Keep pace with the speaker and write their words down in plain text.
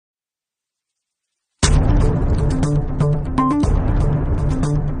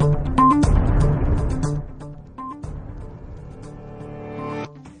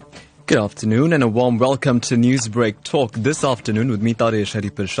Good afternoon and a warm welcome to Newsbreak Talk this afternoon with me, Taresh,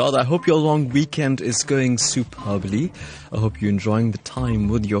 Harreeparshad. I hope your long weekend is going superbly. I hope you're enjoying the time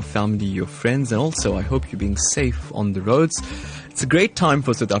with your family, your friends, and also I hope you're being safe on the roads. It's a great time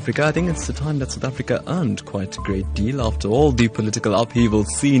for South Africa. I think it's the time that South Africa earned quite a great deal after all the political upheaval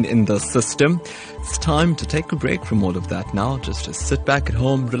seen in the system. It's time to take a break from all of that now, just to sit back at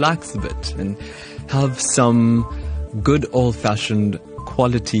home, relax a bit, and have some good old-fashioned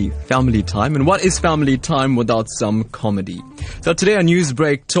quality family time. And what is family time without some comedy? So today on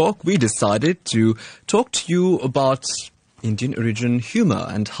Newsbreak Talk, we decided to talk to you about Indian origin humor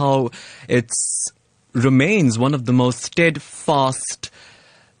and how it remains one of the most steadfast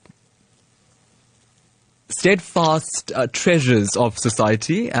treasures of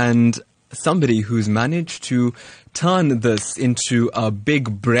society, and somebody who's managed to turn this into a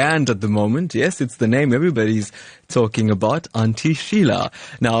big brand at the moment. Yes, it's the name everybody's talking about, Aunty Sheila.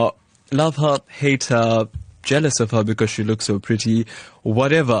 Now, love her, hate her, jealous of her because she looks so pretty,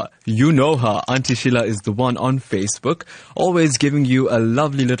 whatever, you know her. Aunty Sheila is the one on Facebook, always giving you a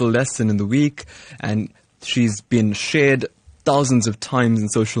lovely little lesson in the week, and she's been shared thousands of times in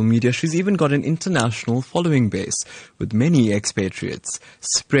social media. She's even got an international following base with many expatriates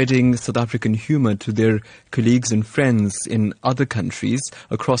spreading South African humor to their colleagues and friends in other countries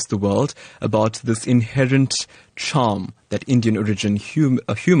across the world about this inherent charm that Indian origin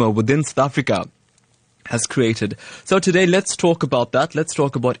humor within South Africa has created. So today, let's talk about that. Let's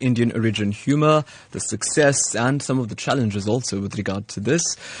talk about Indian origin humor, the success, and some of the challenges also with regard to this.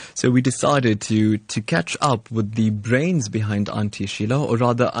 So we decided to catch up with the brains behind Aunty Sheila, or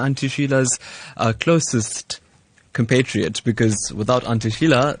rather Aunty Sheila's closest compatriot, because without Aunty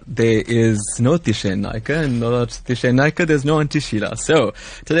Sheila, there is no Taresh Naika, and without Taresh Naika, there's no Aunty Sheila. So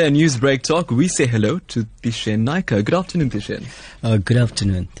today on Newsbreak Talk, we say hello to Taresh Naika. Good afternoon, Taresh. Good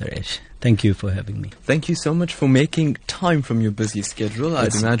afternoon, Taresh. Thank you for having me. Thank you so much for making time from your busy schedule.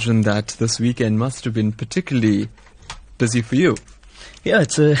 I'd imagine that this weekend must have been particularly busy for you. Yeah,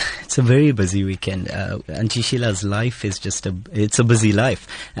 it's a very busy weekend. Aunty Sheila's life is it's a busy life,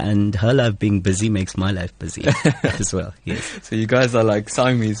 and her life being busy makes my life busy as well. Yes. So you guys are like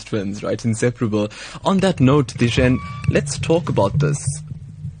Siamese twins, right? Inseparable. On that note, Taresh, let's talk about this.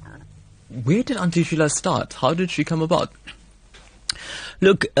 Where did Aunty Sheila start? How did she come about?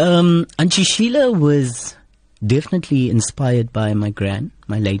 Look, Aunty Sheila was definitely inspired by my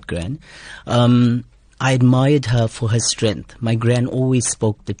late gran. I admired her for her strength. My gran always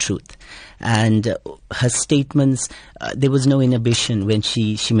spoke the truth. And her statements, there was no inhibition when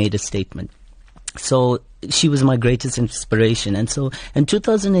she made a statement. So she was my greatest inspiration. And so in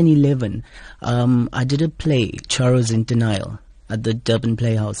 2011, I did a play, Charos in Denial, at the Durban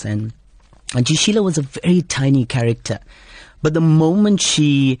Playhouse. And Aunty Sheila was a very tiny character. But the moment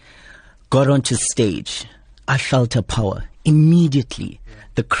she got onto stage, I felt her power. Immediately,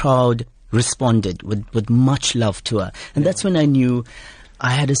 the crowd responded with much love to her. And that's when I knew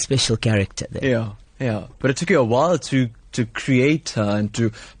I had a special character there. Yeah. But it took you a while to create her and to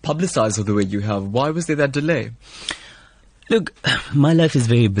publicize her the way you have. Why was there that delay? Look, my life is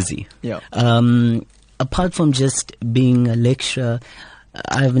very busy. Yeah. Apart from just being a lecturer,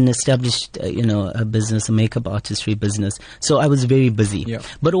 I have an established, a business, a makeup artistry business. So I was very busy. Yeah.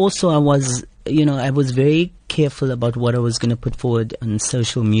 But also I was very careful about what I was going to put forward on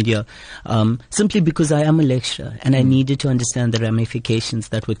social media, simply because I am a lecturer and I needed to understand the ramifications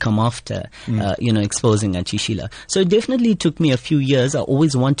that would come after, exposing Aunty Sheila. So it definitely took me a few years. I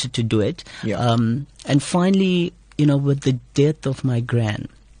always wanted to do it. Yeah. And finally, with the death of my gran,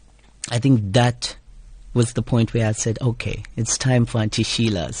 I think that was the point where I said, okay, it's time for Aunty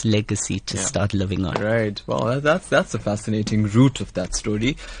Sheila's legacy to start living on. Right. Well, that's a fascinating root of that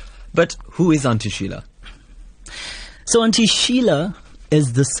story. But who is Aunty Sheila? So Aunty Sheila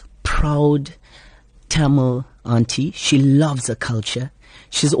is this proud Tamil auntie. She loves her culture.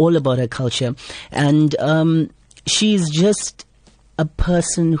 She's all about her culture. And she's just a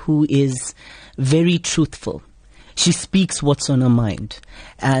person who is very truthful. She speaks what's on her mind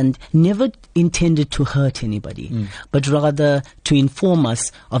and never intended to hurt anybody, but rather to inform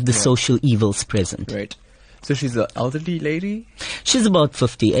us of the social evils present. Right. So she's an elderly lady? She's about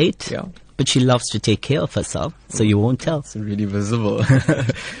 58, but she loves to take care of herself, so you won't tell. It's really visible.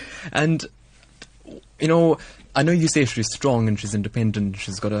 And, I know you say she's strong and she's independent.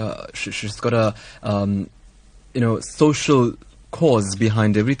 She's got a social cause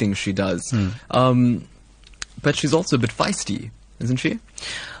behind everything she does. But she's also a bit feisty, isn't she?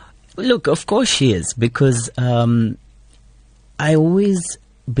 Look, of course she is, because I always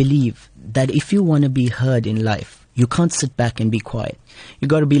believe that if you want to be heard in life, You can't sit back and be quiet. You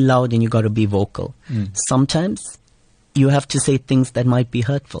got to be loud and you got to be vocal. Sometimes you have to say things that might be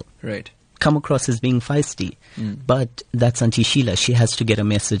hurtful. Right. Come across as being feisty. But that's Aunty Sheila. She has to get a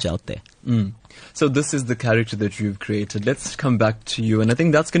message out there. So this is the character that you've created. Let's come back to you. And I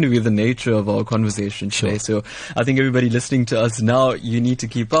think that's going to be the nature of our conversation today. So I think everybody listening to us now, you need to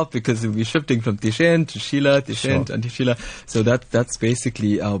keep up because we'll be shifting from Tishen to Sheila, Tishen to Aunty Sheila. So that's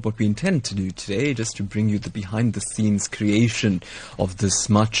basically what we intend to do today, just to bring you the behind the scenes creation of this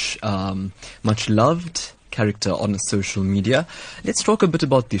much loved character on social media. Let's talk a bit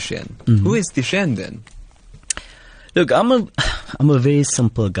about Tishen. Who is Tishen then? Look, I'm a very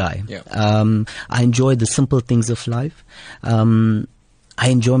simple guy. Yeah. I enjoy the simple things of life. I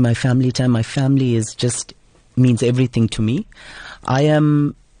enjoy my family time. My family means everything to me. I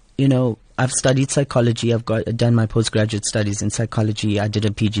am, I've studied psychology. I've done my postgraduate studies in psychology. I did a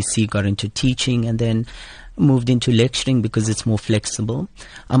PGC, got into teaching, and then moved into lecturing because it's more flexible.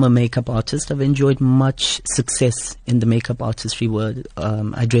 I'm a makeup artist. I've enjoyed much success in the makeup artistry world.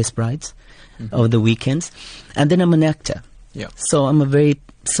 I dress brides over the weekends. And then I'm an actor. Yeah. So I'm a very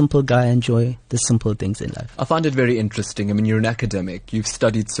simple guy. I enjoy the simple things in life. I find it very interesting. I mean, you're an academic. You've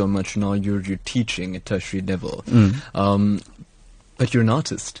studied so much now. You're teaching at tertiary level. But you're an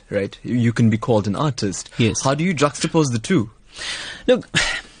artist, right? You can be called an artist. Yes. How do you juxtapose the two? Look,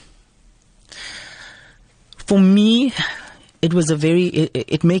 for me, it was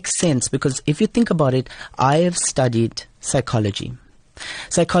it makes sense because if you think about it, I have studied psychology.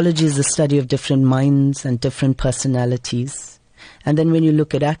 Psychology is the study of different minds and different personalities. And then when you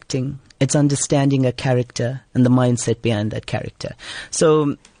look at acting, it's understanding a character and the mindset behind that character.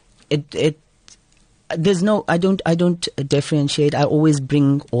 So I don't differentiate. I always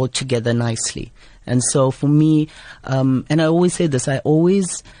bring all together nicely. And so for me, and I always say this, I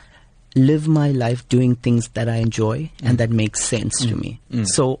always live my life doing things that I enjoy and that make sense to me.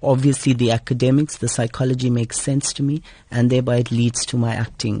 So obviously the academics, the psychology makes sense to me, and thereby it leads to my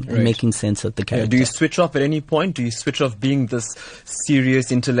acting and making sense of the character. Do you switch off at any point? Do you switch off being this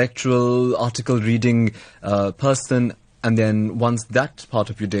serious, intellectual, article reading person, and then once that part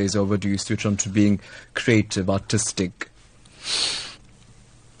of your day is over, do you switch on to being creative, artistic?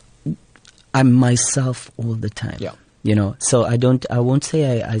 I'm myself all the time. Yeah. So I won't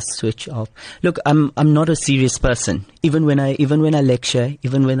say I switch off. Look, I'm not a serious person. Even when I lecture,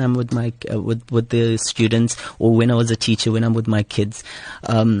 even when I'm with my with the students, or when I was a teacher, when I'm with my kids,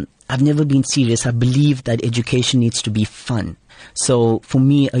 I've never been serious. I believe that education needs to be fun. So for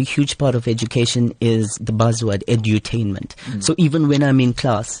me, a huge part of education is the buzzword edutainment. So even when I'm in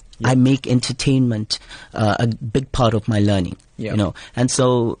class, I make entertainment a big part of my learning. And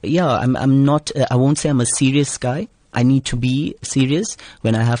so I'm not. I won't say I'm a serious guy. I need to be serious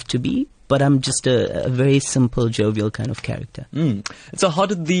when I have to be, but I'm just a very simple, jovial kind of character. So how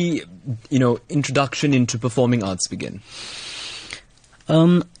did the, introduction into performing arts begin?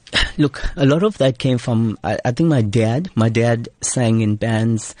 Look, a lot of that came from, I think my dad. My dad sang in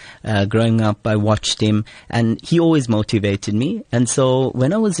bands growing up. I watched him, and he always motivated me. And so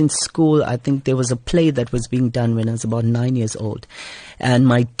when I was in school, I think there was a play that was being done when I was about 9 years old. And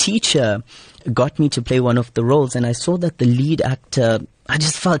my teacher got me to play one of the roles, and I saw that the lead actor, I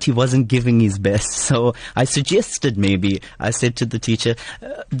just felt he wasn't giving his best. So I suggested I said to the teacher,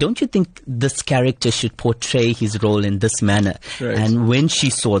 don't you think this character should portray his role in this manner? Right. And when she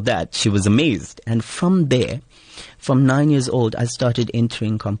saw that, she was amazed. And from there, from 9 years old, I started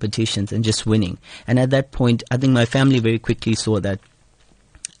entering competitions and just winning. And at that point, I think my family very quickly saw that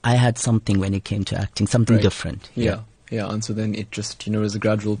I had something when it came to acting, something different. Yeah, and so then it just, was a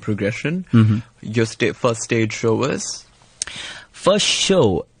gradual progression. Your first stage show was? First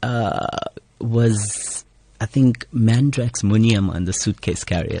show was, I think, Mandrax Munyama and the Suitcase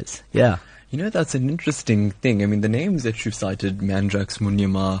Carriers. Yeah. That's an interesting thing. I mean, the names that you've cited, Mandrax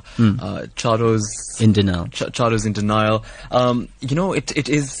Munyama, Charos in Denial. Charos in Denial.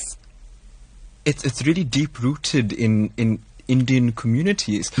 It's really deep-rooted in Indian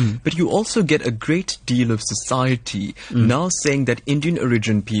communities, but you also get a great deal of society now saying that Indian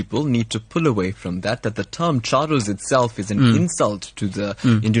origin people need to pull away from that the term Charos itself is an insult to the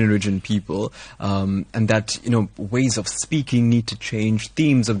Indian origin people, and that, ways of speaking need to change,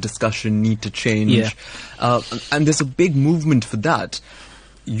 themes of discussion need to change, and there's a big movement for that.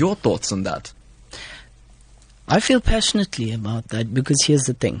 Your thoughts on that? I feel passionately about that because here's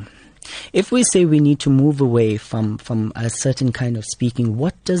the thing. If we say we need to move away from a certain kind of speaking,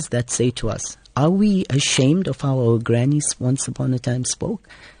 what does that say to us? Are we ashamed of how our grannies once upon a time spoke?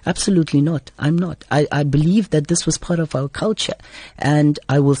 Absolutely not. I'm not. I believe that this was part of our culture, and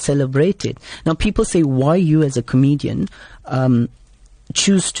I will celebrate it. Now, people say, why you as a comedian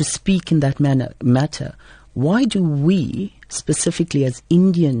choose to speak in that matter? Why do we, specifically as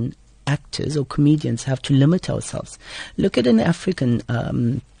Indian actors or comedians, have to limit ourselves? Look at an African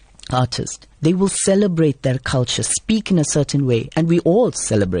artist. They will celebrate their culture, speak in a certain way, and we all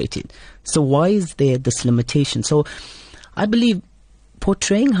celebrate it. So why is there this limitation? So I believe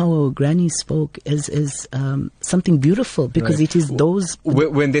portraying how our granny spoke is something beautiful, because it is those...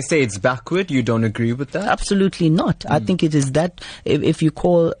 When they say it's backward, you don't agree with that? Absolutely not. I think it is that, if you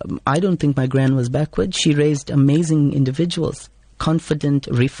call... I don't think my gran was backward. She raised amazing individuals, confident,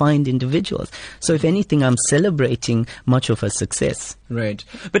 refined individuals. So if anything, I'm celebrating much of her success. Right.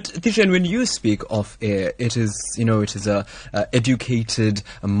 But Tishan, when you speak off air, it is a educated,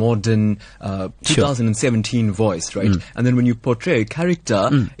 a modern, 2017 voice, right? And then when you portray a character,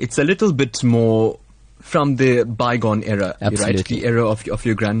 it's a little bit more from the bygone era, right? The era of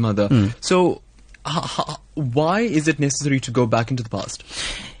your grandmother. So why is it necessary to go back into the past?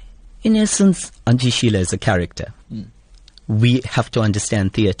 In essence, Aunty Sheila is a character. We have to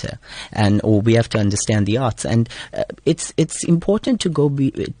understand theatre, or we have to understand the arts, and it's important to go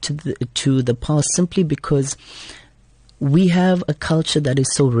to the past, simply because we have a culture that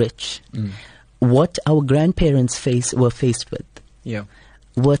is so rich. What our grandparents were faced with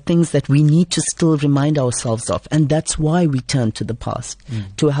were things that we need to still remind ourselves of, and that's why we turn to the past,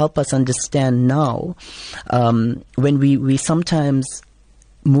 to help us understand now, when we sometimes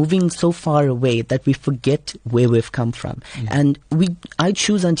moving so far away that we forget where we've come from. And I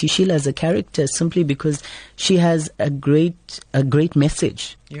choose Aunty Sheila as a character simply because she has a great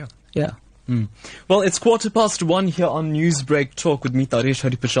message. Yeah. Well, it's 1:15 here on Newsbreak Talk with me, Taresh,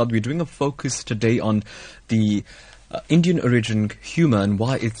 Harreeparshad. We're doing a focus today on the Indian origin humour and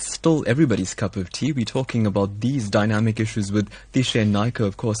why it's still everybody's cup of tea. We're talking about these dynamic issues with Tishan Naika.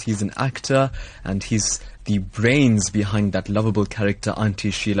 Of course, he's an actor and he's the brains behind that lovable character,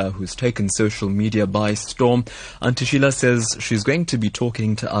 Aunty Sheila, who's taken social media by storm. Aunty Sheila says she's going to be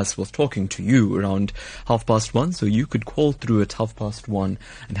talking to you around 1:30, so you could call through at 1:30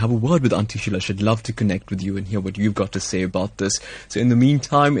 and have a word with Aunty Sheila. She'd love to connect with you and hear what you've got to say about this. So in the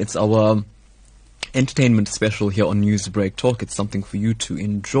meantime, it's our entertainment special here on Newsbreak Talk. It's something for you to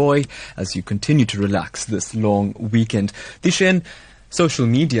enjoy as you continue to relax this long weekend. Tishan, social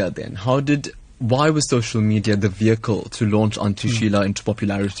media then. Why was social media the vehicle to launch Aunty Sheila into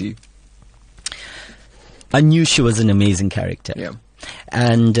popularity? I knew she was an amazing character. Yeah.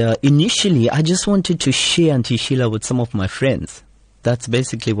 And initially, I just wanted to share Aunty Sheila with some of my friends. That's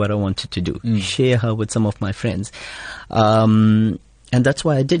basically what I wanted to do. Share her with some of my friends. And that's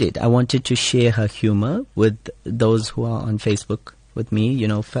why I did it. I wanted to share her humor with those who are on Facebook with me,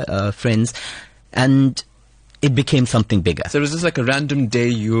 friends. And it became something bigger. So it was just like a random day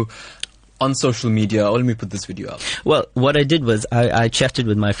you... on social media, let me put this video up. Well, what I did was I chatted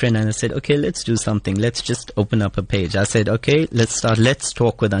with my friend and I said, okay, let's do something. Let's just open up a page. I said, okay, let's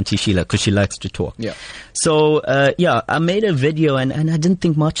talk with Aunty Sheila because she likes to talk. Yeah. So, I made a video and I didn't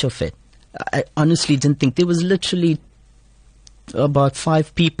think much of it. I honestly didn't think. There was literally about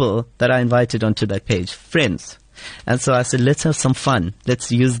 5 people that I invited onto that page, friends. And so I said, let's have some fun.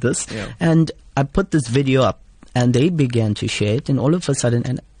 Let's use this. Yeah. And I put this video up and they began to share it. And all of a sudden,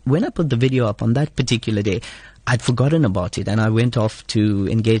 and when I put the video up on that particular day, I'd forgotten about it and I went off to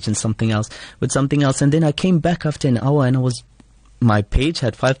engage in something else. And then I came back after an hour and my page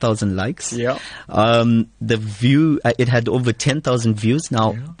had 5,000 likes. Yeah. It had over 10,000 views.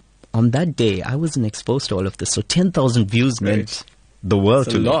 Now, on that day, I wasn't exposed to all of this. So 10,000 views meant the world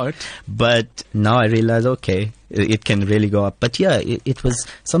to me. That's a lot. But now I realize, okay, it can really go up. But yeah, it was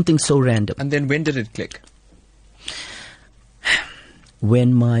something so random. And then when did it click?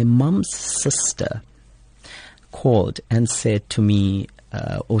 When my mum's sister called and said to me,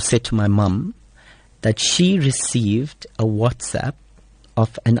 said to my mum, that she received a WhatsApp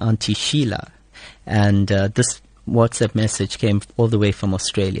of an Aunty Sheila. And this WhatsApp message came all the way from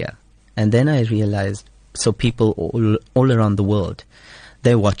Australia. And then I realized, so people all around the world,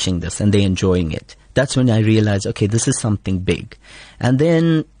 they're watching this and they're enjoying it. That's when I realized, okay, this is something big. And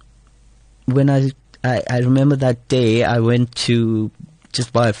then when I remember that day, I went to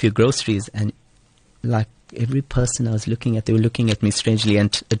just buy a few groceries, and like every person I was looking at, they were looking at me strangely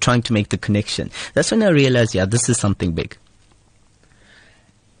and trying to make the connection. That's when I realized, this is something big.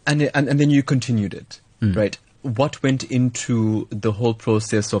 And then you continued it, right? What went into the whole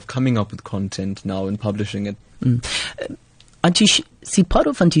process of coming up with content now and publishing it? See, part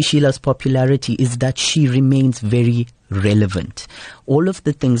of Aunty Sheila's popularity is that she remains very relevant. All of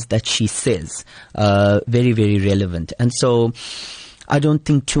the things that she says, very, very relevant. And so I don't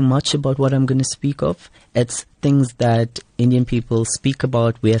think too much about what I'm going to speak of. It's things that Indian people speak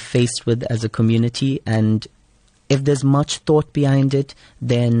about, we are faced with as a community. And if there's much thought behind it,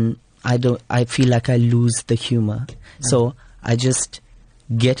 then I feel like I lose the humor. So I just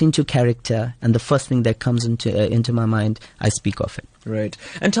get into character, and the first thing that comes into my mind, I speak of it. Right.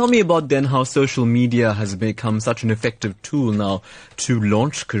 And tell me about then how social media has become such an effective tool now to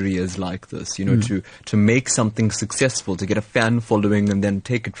launch careers like this, you know, to make something successful, to get a fan following and then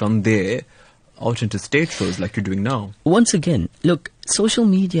take it from there out into stage shows like you're doing now. Once again, look, social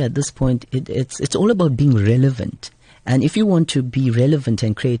media at this point, it's all about being relevant. And if you want to be relevant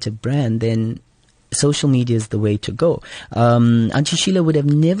and create a brand, then social media is the way to go. Aunty Sheila would have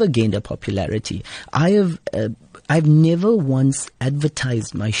never gained a popularity. I've never once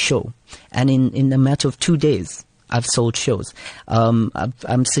advertised my show, and in a matter of 2 days, I've sold shows.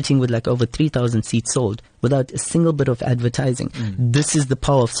 I'm sitting with like over 3,000 seats sold without a single bit of advertising. This is the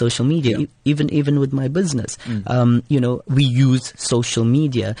power of social media. Even with my business, you know, we use social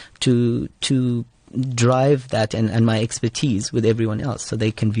media to drive that and my expertise with everyone else, so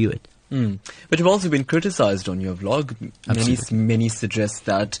they can view it. But you've also been criticized on your vlog. Many suggest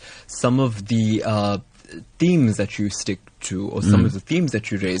that some of the themes that you stick to, or some of the themes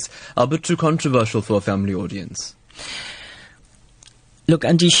that you raise, are a bit too controversial for a family audience. Look,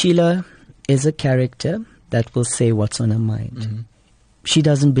 Aunty Sheila is a character that will say what's on her mind. She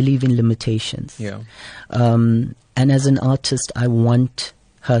doesn't believe in limitations. And as an artist, I want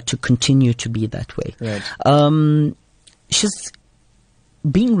her to continue to be that way. Right. She's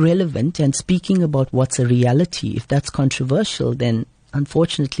being relevant and speaking about what's a reality. If that's controversial, then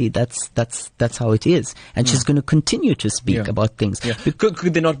unfortunately that's how it is, and she's going to continue to speak about things.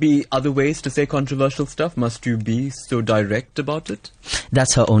 Could there not be other ways to say controversial stuff? Must you be so direct about it?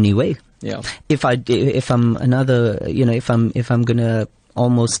 That's her only way. If I'm gonna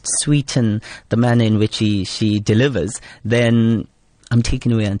almost sweeten the manner in which she delivers, then I'm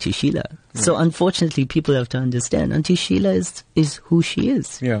taking away Aunty Sheila. So unfortunately, people have to understand Aunty Sheila is who she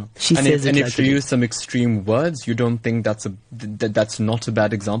is. She says it. And if she used some extreme words, you don't think that's not a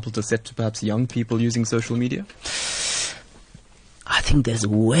bad example to set to perhaps young people using social media? I think there's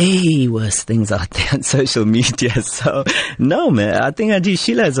way worse things out there on social media. So no, man. I think Aunty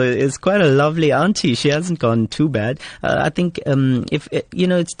Sheila is quite a lovely auntie. She hasn't gone too bad. I think if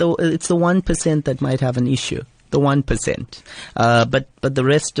it's the 1% that might have an issue. The 1%, but the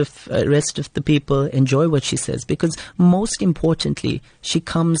rest of the people enjoy what she says, because most importantly, she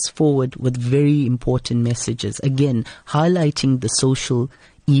comes forward with very important messages. Again, highlighting the social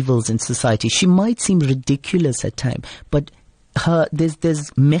evils in society. She might seem ridiculous at times, but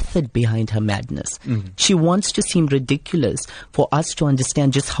there's method behind her madness. She wants to seem ridiculous for us to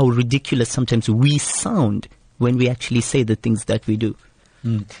understand just how ridiculous sometimes we sound when we actually say the things that we do.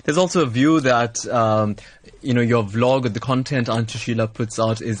 There's also a view that your vlog or the content Aunty Sheila puts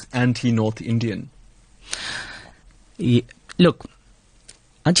out is anti-North Indian. Look,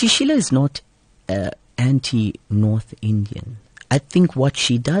 Aunty Sheila is not anti-North Indian. I think what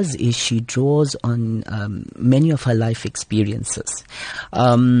she does is she draws on many of her life experiences.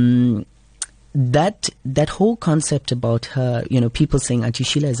 That whole concept about her, people saying Aunty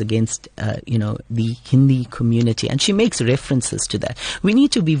Sheila is against, the Hindi community, and she makes references to that. We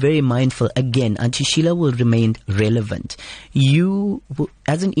need to be very mindful. Again, Aunty Sheila will remain relevant. You,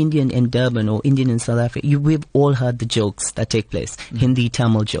 as an Indian in Durban or Indian in South Africa, we've all heard the jokes that take place, Hindi,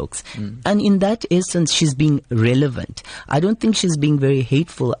 Tamil jokes. And in that essence, she's being relevant. I don't think she's being very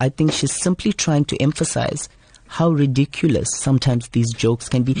hateful. I think she's simply trying to emphasize how ridiculous sometimes these jokes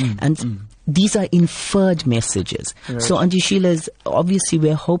can be. And these are inferred messages. Right. So Aunty Sheila is, obviously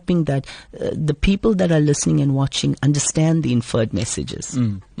we're hoping that the people that are listening and watching understand the inferred messages.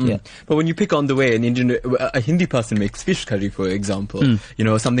 But when you pick on the way a Hindi person makes fish curry, for example,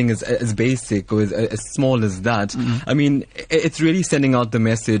 something as basic or as small as that, I mean, it's really sending out the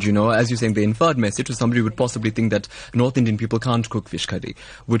message, as you're saying, the inferred message, or somebody would possibly think that North Indian people can't cook fish curry,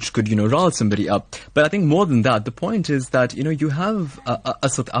 which could, rile somebody up. But I think more than that, the point is that, you have a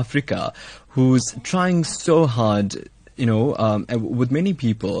South Africa who's trying so hard, with many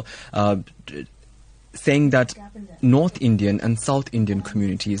people, saying that North Indian and South Indian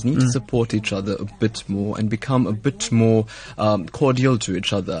communities need to support each other a bit more and become a bit more cordial to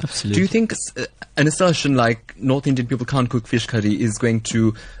each other. Absolutely. Do you think an assertion like North Indian people can't cook fish curry is going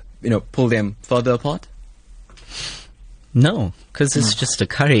to, pull them further apart? No, because it's just a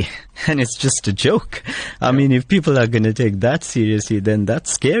curry and it's just a joke. I mean, if people are going to take that seriously, then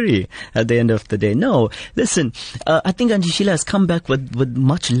that's scary at the end of the day. No, listen, I think Aunty Sheila has come back with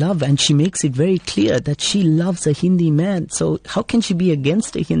much love, and she makes it very clear that she loves a Hindi man. So how can she be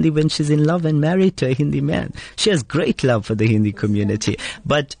against a Hindi when she's in love and married to a Hindi man? She has great love for the Hindi community,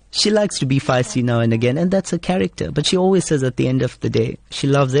 but she likes to be feisty now and again, and that's her character. But she always says at the end of the day, she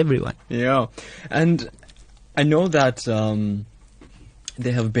loves everyone. Yeah, and I know that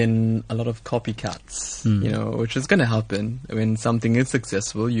there have been a lot of copycats, which is going to happen. When something is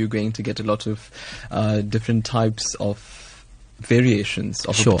successful, you're going to get a lot of different types of variations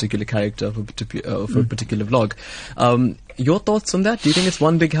of a particular character, of a particular vlog. Your thoughts on that? Do you think it's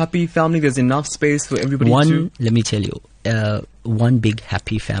one big happy family? There's enough space for everybody to... Let me tell you, one big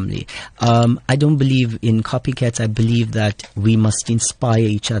happy family. I don't believe in copycats. I believe that we must inspire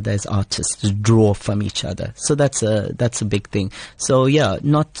each other as artists to draw from each other. So that's a big thing. So yeah,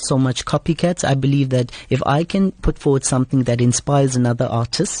 not so much copycats. I believe that if I can put forward something that inspires another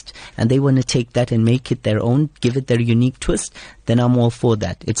artist and they want to take that and make it their own, give it their unique twist, then I'm all for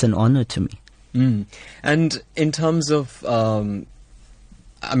that. It's an honor to me. And in terms of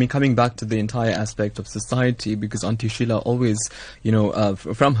coming back to the entire aspect of society, because Aunty Sheila always,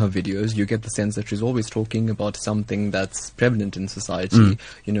 from her videos, you get the sense that she's always talking about something that's prevalent in society,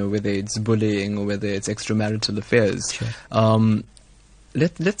 whether it's bullying or whether it's extramarital affairs. Sure.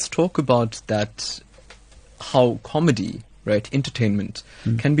 Let's talk about that, how comedy, right, entertainment,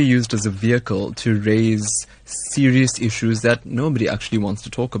 can be used as a vehicle to raise serious issues that nobody actually wants to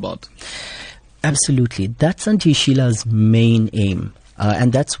talk about. Absolutely. That's Aunty Sheila's main aim.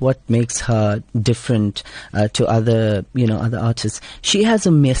 And that's what makes her different to other artists. She has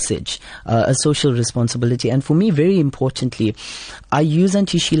a message, a social responsibility. And for me, very importantly, I use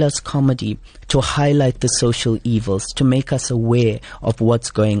Aunty Sheila's comedy to highlight the social evils, to make us aware of what's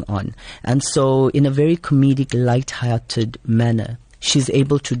going on. And so in a very comedic, light-hearted manner, she's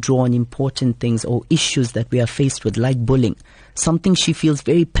able to draw on important things or issues that we are faced with, like bullying. Something she feels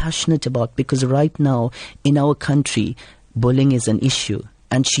very passionate about, because right now in our country, bullying is an issue,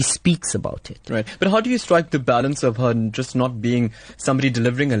 and she speaks about it. Right. But how do you strike the balance of her just not being somebody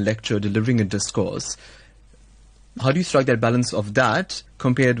delivering a lecture, delivering a discourse? How do you strike that balance of that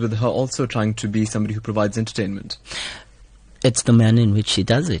compared with her also trying to be somebody who provides entertainment? It's the manner in which she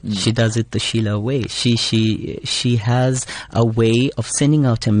does it. She does it the Sheila way. She has a way of sending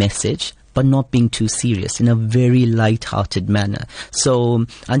out a message, but not being too serious, in a very light-hearted manner. So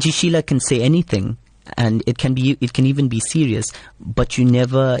Aunty Sheila can say anything, and it can even be serious, but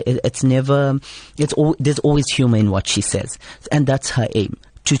there's always humor in what she says, and that's her aim,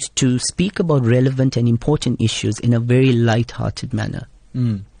 to speak about relevant and important issues in a very light-hearted manner.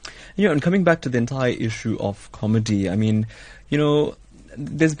 And coming back to the entire issue of comedy,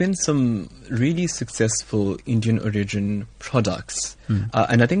 there's been some really successful Indian origin products,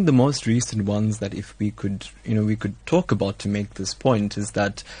 and I think the most recent ones that if we could talk about to make this point is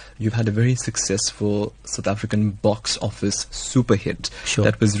that you've had a very successful South African box office super hit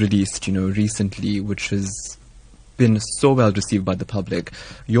that was released recently, which has been so well received by the public.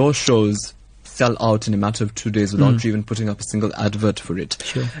 Your shows sell out in a matter of 2 days without even putting up a single advert for it.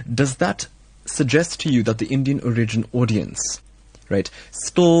 Sure. Does that suggest to you that the Indian origin audience, right,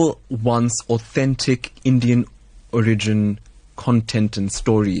 still wants authentic Indian origin content and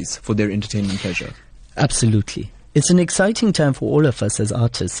stories for their entertainment pleasure? Absolutely. It's an exciting time for all of us as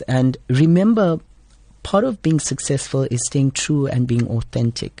artists. And remember, part of being successful is staying true and being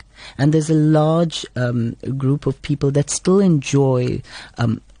authentic. And there's a large group of people that still enjoy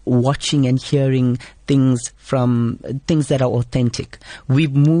watching and hearing things that are authentic.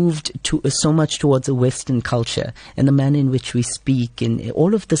 We've moved so much towards a Western culture, and the manner in which we speak, and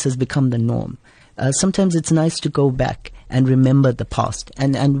all of this has become the norm. Sometimes it's nice to go back and remember the past,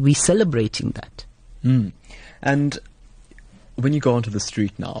 and we're celebrating that. And when you go onto the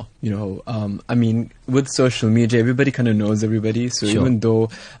street now, with social media, everybody kind of knows everybody. So even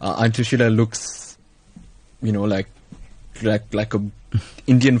though Aunty Sheila looks, like a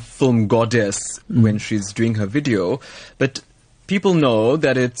Indian film goddess when she's doing her video, but people know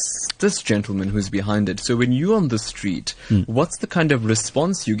that it's this gentleman who's behind it. So when you're on the street, what's the kind of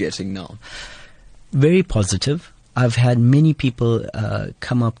response you're getting now? Very positive. I've had many people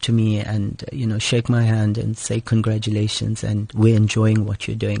come up to me and, shake my hand and say congratulations, and we're enjoying what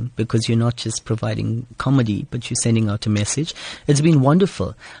you're doing, because you're not just providing comedy, but you're sending out a message. It's been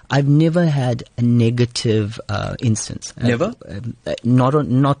wonderful. I've never had a negative instance. Never?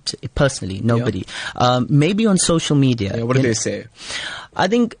 Not personally, nobody. Maybe on social media. Yeah, what do they say? I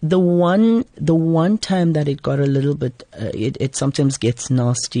think the one time that it got a little bit, it sometimes gets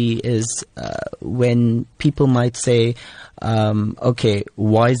nasty is when people might say, okay,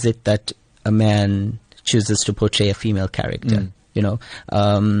 why is it that a man chooses to portray a female character? You know,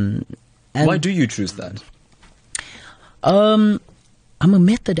 and why do you choose that? I'm a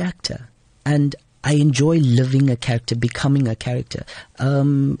method actor, and I enjoy living a character, becoming a character.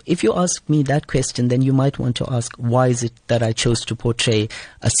 If you ask me that question, then you might want to ask, why is it that I chose to portray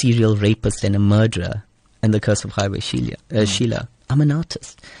a serial rapist and a murderer in The Curse of Harreeparshad, Sheila? I'm an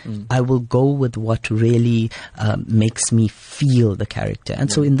artist. I will go with what really makes me feel the character.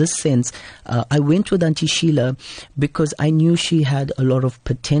 And so in this sense, I went with Aunty Sheila because I knew she had a lot of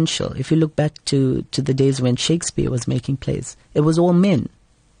potential. If you look back to the days when Shakespeare was making plays, it was all men.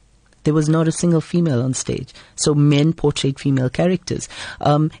 There was not a single female on stage. So men portrayed female characters.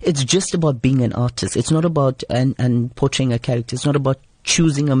 It's just about being an artist. It's not about and portraying a character. It's not about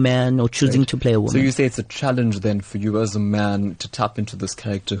choosing a man or choosing to play a woman. So you say it's a challenge then for you as a man to tap into this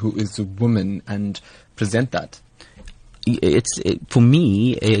character who is a woman and present that? For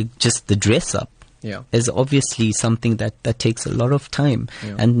me, just the dress up. Yeah. Is obviously something that takes a lot of time.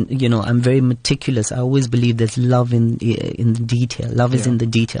 Yeah. And, you know, I'm very meticulous. I always believe there's love in the detail. Love is in the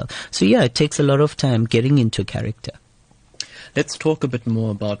detail. So, yeah, it takes a lot of time getting into character. Let's talk a bit more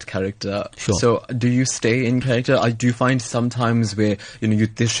about character. Sure. So, do you stay in character? Do you find sometimes where, you know, you're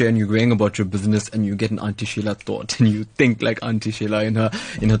this year and you're going about your business and you get an Aunty Sheila thought and you think like Aunty Sheila in her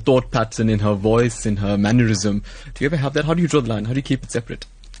thought pattern, in her voice, in her mannerism? Do you ever have that? How do you draw the line? How do you keep it separate?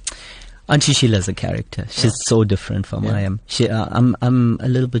 Aunty Sheila's a character. She's so different from I am. I'm a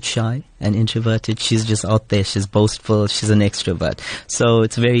little bit shy and introverted. She's just out there. She's boastful. She's an extrovert. So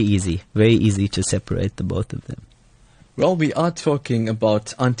it's very easy to separate the both of them. Well, we are talking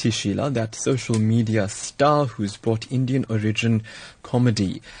about Aunty Sheila, that social media star who's brought Indian origin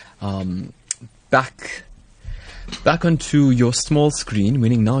comedy back onto your small screen,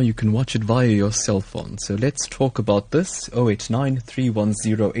 meaning now you can watch it via your cell phone. So let's talk about this.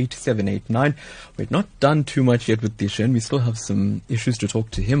 089-310-8789. We're not done too much yet with Dishan. We still have some issues to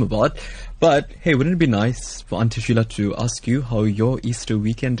talk to him about. But hey, wouldn't it be nice for Aunty Sheila to ask you how your Easter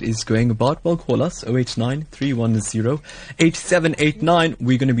weekend is going about? Well, call us 089-310-8789.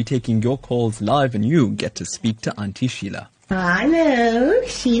 We're going to be taking your calls live and you get to speak to Aunty Sheila. Hello,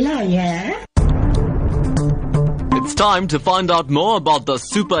 Sheila here. It's time to find out more about the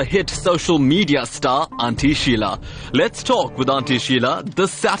super hit social media star, Aunty Sheila. Let's talk with Aunty Sheila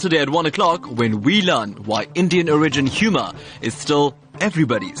this Saturday at 1 o'clock when we learn why Indian origin humor is still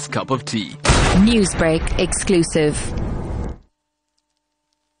everybody's cup of tea. Newsbreak exclusive.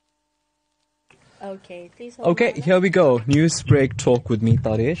 Okay, please hold Okay, on. here we go. Newsbreak Talk with me,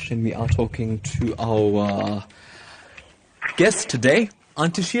 Taresh, and we are talking to our guest today.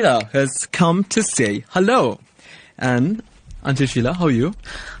 Aunty Sheila has come to say hello. And Aunty Sheila, how are you?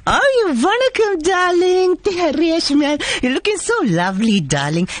 Oh, you vanakkam, darling. Taresh, man. You're looking so lovely,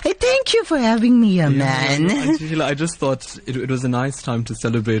 darling. Hey, thank you for having me here, man. Aunty Sheila, I just thought it was a nice time to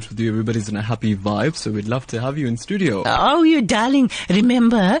celebrate with you. Everybody's in a happy vibe, so we'd love to have you in studio. Oh, you darling.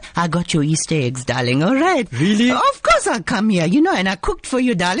 Remember, I got your Easter eggs, darling. All right. Really? Of course I'll come here. You know, and I cooked for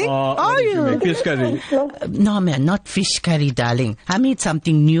you, darling. What did you make? Fish curry? No, man, not fish curry, darling. I made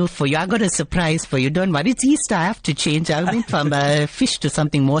something new for you. I got a surprise for you. Don't worry. It's Easter. I have to change. I went from fish to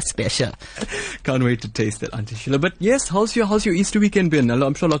something more special. Can't wait to taste it, Aunty Sheila. But yes, how's your Easter weekend been?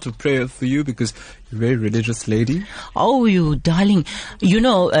 I'm sure lots of prayer for you because you're a very religious lady. Oh, you darling. You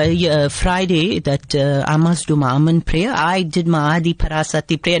know, Friday that I must do my Aman prayer. I did my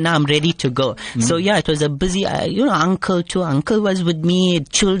Harreeparshad prayer. Now I'm ready to go. So yeah, it was a busy, uncle too. Uncle was with me.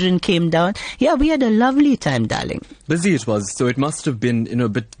 Children came down. Yeah, we had a lovely time, darling. Busy it was, so it must have been, a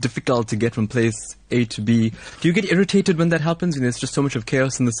bit difficult to get from place A to B. Do you get irritated when that happens and there's just so much of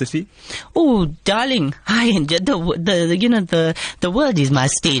chaos in the city? Oh, darling, I enjoy the world is my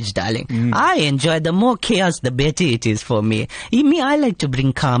stage, darling. I enjoy the more chaos, the better it is for me. I like to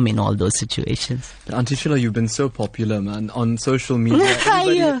bring calm in all those situations. But Aunty Sheila, you've been so popular, man, on social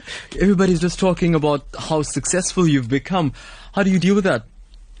media. Everybody's just talking about how successful you've become. How do you deal with that?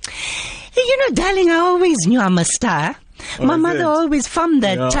 Darling, I always knew I'm a star. My mother always, from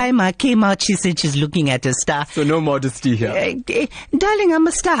that time I came out, she said she's looking at a star. So no modesty here. Darling, I'm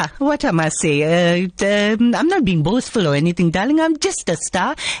a star. What am I saying? I'm not being boastful or anything, darling. I'm just a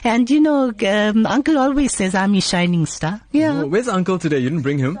star. And, Uncle always says I'm a shining star. Yeah. Oh, where's Uncle today? You didn't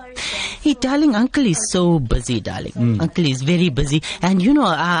bring him? Hey, darling, Uncle is so busy, darling. Uncle is very busy. And,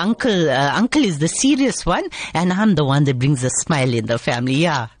 Uncle is the serious one. And I'm the one that brings a smile in the family.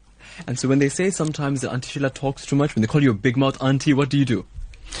 Yeah. And so when they say sometimes that Aunty Sheila talks too much, when they call you a big mouth auntie, what do you do?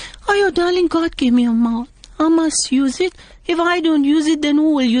 Oh, your darling, God gave me a mouth. I must use it. If I don't use it, then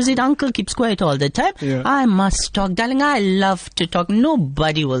who will use it? Uncle keeps quiet all the time. Yeah. I must talk, darling. I love to talk.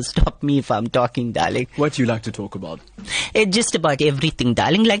 Nobody will stop me if I'm talking, darling. What do you like to talk about? It's just about everything,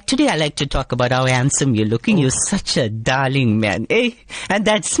 darling. Like today, I like to talk about how handsome you're looking. You're such a darling man, eh? And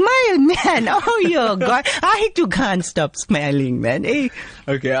that smile, man. Oh, your God. I too can't stop smiling, man, eh?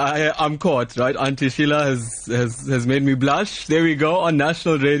 Okay, I'm caught, right? Aunty Sheila has made me blush. There we go, on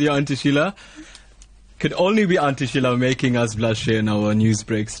national radio, Aunty Sheila. Could only be Aunty Sheila making us blush here in our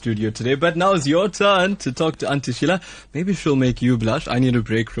Newsbreak studio today. But now it's your turn to talk to Aunty Sheila. Maybe she'll make you blush. I need a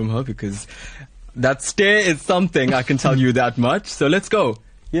break from her because that stare is something, I can tell you that much. So let's go.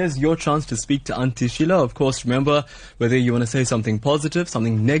 Here's your chance to speak to Aunty Sheila. Of course, remember, whether you want to say something positive,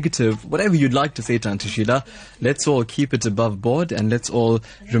 something negative, whatever you'd like to say to Aunty Sheila, let's all keep it above board and let's all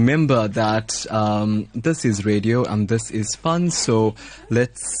remember that this is radio and this is fun. So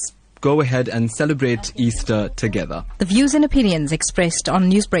let's go ahead and celebrate Easter together. The views and opinions expressed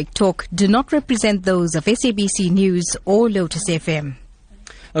on Newsbreak Talk do not represent those of SABC News or Lotus FM.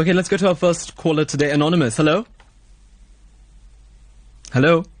 Okay, let's go to our first caller today. Anonymous, hello?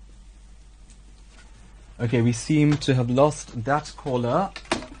 Hello? Okay, we seem to have lost that caller.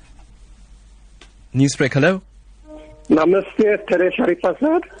 Newsbreak, hello? Namaste, Taresh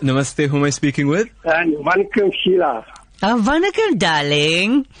Harreeparshad. Namaste, who am I speaking with? And Vanakam Sheila. Vanakam,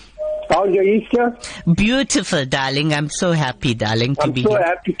 darling. How's your Easter? Beautiful, darling. I'm so happy, darling, to be I'm so here.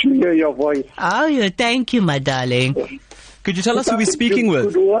 happy to hear your voice. Oh, thank you, my darling. Could you tell us who we're speaking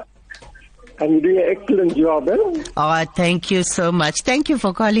with? And you're doing an excellent job, eh? Oh, thank you so much. Thank you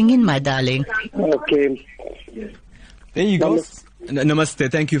for calling in, my darling. Okay. There you go.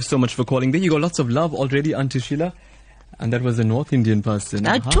 Namaste. Thank you so much for calling. There you go. Lots of love already, Aunty Sheila. And that was a North Indian person.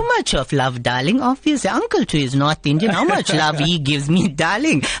 Too much of love, darling. Obviously, uncle too is North Indian. How much love he gives me,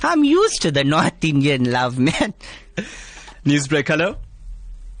 darling. I'm used to the North Indian love, man. Newsbreak, hello?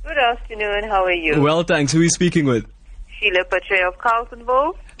 Good afternoon, how are you? Well, thanks. Who are you speaking with? Sheila Patre of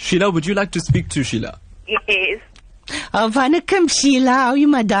Carltonville. Sheila, would you like to speak to Sheila? Yes. Vanakam, Sheila. How are you,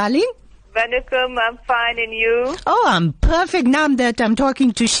 my darling? Vanakam, I'm fine, and you? Oh, I'm perfect now that I'm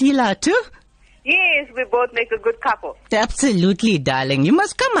talking to Sheila too. Yes, we both make a good couple. Absolutely, darling. You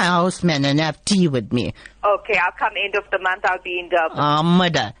must come my house, man, and have tea with me. Okay, I'll come end of the month. I'll be in Durban. Oh,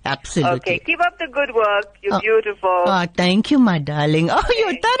 mother. Absolutely. Okay, keep up the good work. You're beautiful. Oh, thank you, my darling. Oh, you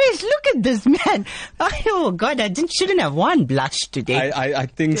Taresh, look at this man. Oh, God, shouldn't have one blush today. I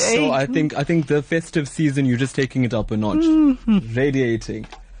think so. I think the festive season, you're just taking it up a notch. Radiating.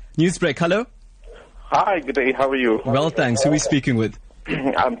 Newsbreak, hello? Hi, good day. How are you? Well, thanks. Who are we speaking with?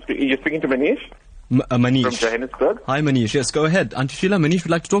 You're speaking to Manish? Manish. From Johannesburg. Hi, Manish. Yes, go ahead. Aunty Sheila, Manish would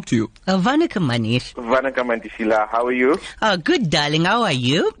like to talk to you. Vanakam, Manish. Vanakam, Aunty Sheila. How are you? Good, darling. How are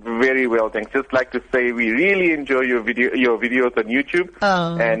you? Very well, thanks. Just like to say we really enjoy your videos on YouTube.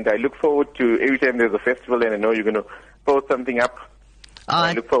 And I look forward to every time there's a festival and I know you're going to post something up.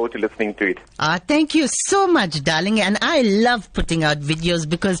 I look forward to listening to it. Thank you so much, darling. And I love putting out videos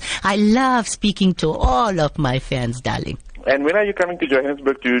because I love speaking to all of my fans, darling. And when are you coming to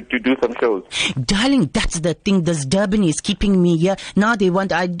Johannesburg to do some shows? Darling, that's the thing. This Durban is keeping me here. Now they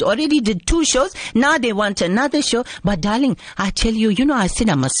want, I already did 2 shows. Now they want another show. But darling, I tell you, I said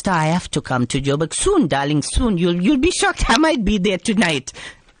I'm a star. I have to come to Joburg. Soon, darling, soon. You'll be shocked. I might be there tonight.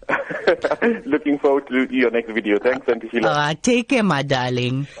 Looking forward to your next video. Thanks, Aunty Sheila. Take care, my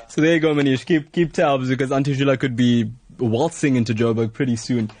darling. So there you go, Manish. Keep tabs because Aunty Sheila could be waltzing into Joburg pretty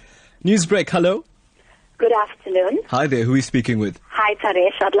soon. Newsbreak, hello? Good afternoon. Hi there. Who are you speaking with? Hi,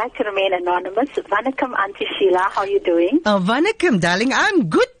 Taresh. I'd like to remain anonymous. Vanakam, Aunty Sheila. How are you doing? Vanakam, darling. I'm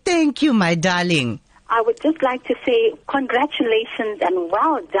good, thank you, my darling. I would just like to say congratulations and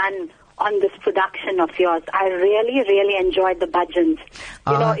well done on this production of yours. I really, really enjoyed the bhajans.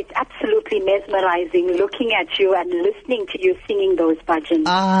 It's absolutely mesmerizing looking at you and listening to you singing those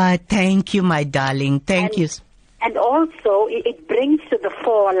bhajans. Thank you, my darling. Thank you. And also, it brings to the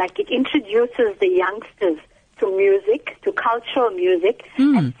fore, like it introduces the youngsters to music, to cultural music,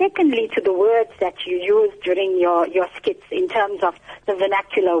 and secondly, to the words that you use during your skits in terms of the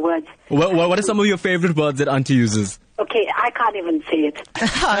vernacular words. What are some of your favorite words that Auntie uses? Okay, I can't even say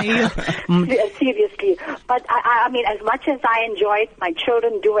it. Seriously. But I mean, as much as I enjoy it, my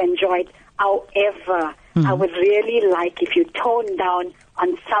children do enjoy it. However, I would really like if you tone down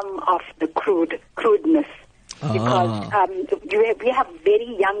on some of the crudeness. Because we have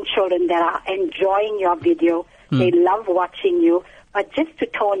very young children that are enjoying your video. They love watching you. but just to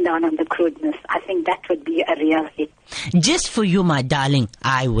tone down on the crudeness. I think that would be a real hit. Just for you, my darling,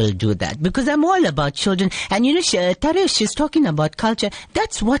 I will do that because I'm all about children. And you know, Taresh is talking about culture.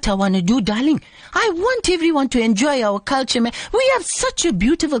 That's what I want to do, darling. I want everyone to enjoy our culture, man. We have such a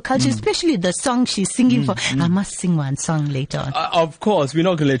beautiful culture, especially the song she's singing for. I must sing one song later on. Of course, we're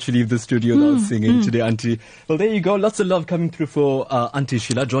not going to let you leave the studio without singing today, Auntie. Well, there you go. Lots of love coming through for Aunty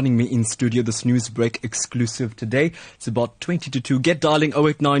Sheila, joining me in studio, this Newsbreak exclusive today. It's about 20 to 2. Get darling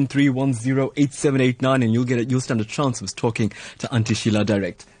 0893108789 and you'll stand a chance of us talking to Aunty Sheila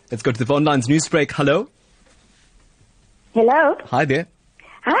direct. Let's go to the phone lines. Newsbreak, hello. Hello. Hi there.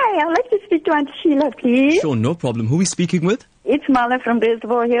 Hi, I would like to speak to Aunty Sheila, please. Sure, no problem. Who are we speaking with? It's Mala from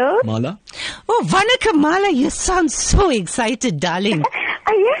Reservoir Hills. Mala? Oh, Vanaka Mala, you sound so excited, darling.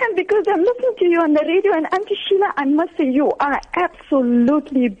 I am, because I'm listening to you on the radio, and Aunty Sheila, I must say you are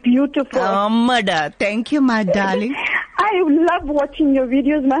absolutely beautiful. Oh, Mada, thank you, my darling. I love watching your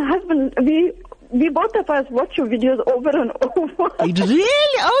videos. My husband, we both of us watch your videos over and over.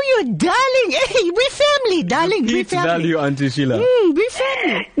 Really? Oh, you darling. Hey, we family, darling. We family. Value, Aunty Sheila. We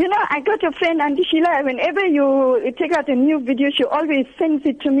family. You know, I got a friend, Aunty Sheila. Whenever you take out a new video, she always sends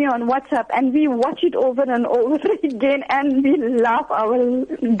it to me on WhatsApp, and we watch it over and over again, and we laugh our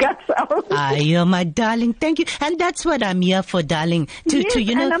guts out. You're my darling. Thank you. And that's what I'm here for, darling. Yes,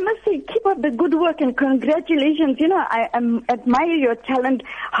 and I must say, keep up the good work and congratulations. You know, I admire your talent.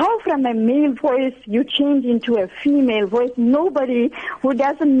 How from a male voice you change into a female voice. Nobody who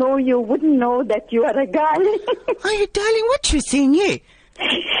doesn't know you wouldn't know that you are a guy. Oh, you darling, what you saying here?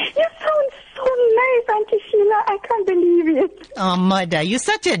 You sound so nice, Aunty Sheila. I can't believe it. Oh, Mother, you're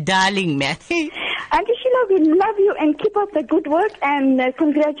such a darling, man. Aunty Sheila, we love you and keep up the good work, and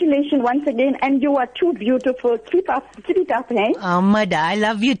congratulations once again. And you are too beautiful. Keep it up, eh? Oh, Mother, I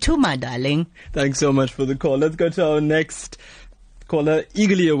love you too, my darling. Thanks so much for the call. Let's go to our next caller,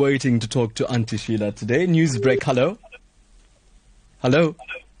 eagerly awaiting to talk to Aunty Sheila today. Newsbreak, hello. Hello.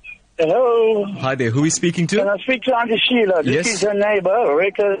 Hello. Hi there. Who are we speaking to? Can I speak to Aunty Sheila? This is her neighbor,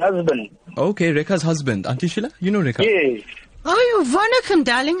 Rekha's husband. Okay, Rekha's husband. Aunty Sheila, you know Rekha? Yes. Oh, you Vanakam,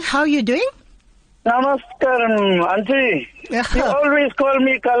 darling. How are you doing? Namaskaram, Aunty. You always call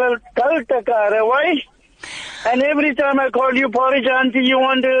me Kaltakara. Why? And every time I call you porridge, Aunty, you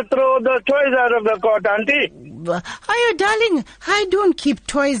want to throw the toys out of the cot, Aunty. Oh, darling, I don't keep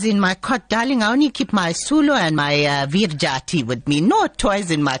toys in my cot, darling. I only keep my Sulu and my Virjati with me. No toys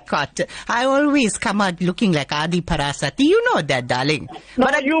in my cot. I always come out looking like Harreeparshad. You know that, darling.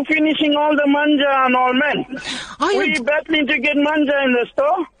 But are you finishing all the manja and all, man? We battling to get manja in the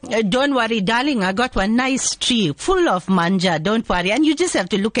store? Don't worry, darling. I got one nice tree full of manja. Don't worry. And you just have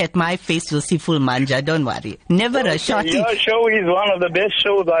to look at my face. You'll see full manja. Don't worry. Never a shorty. Your show is one of the best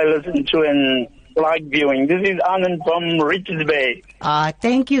shows I listen to and like viewing. This is Anand from Richards Bay.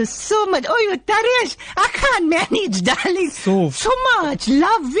 Thank you so much. Oh, you Taresh, I can't manage, darling. So much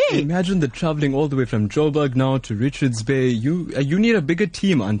love it. Imagine the traveling all the way from Joburg now to Richards Bay. You need a bigger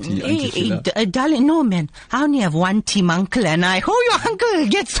team, Auntie Sheila. Darling, no, man. I only have one team, Uncle and I. Oh, your uncle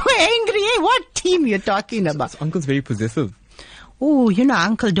gets so angry. Hey, what team you talking about? Uncle's very possessive. Oh, you know,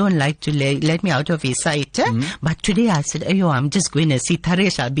 Uncle don't like to let me out of his sight. But today I said, I'm just going to see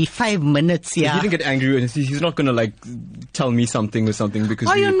Taresh. I'll be 5 minutes here. He didn't get angry. He's not going to, tell me something or something because...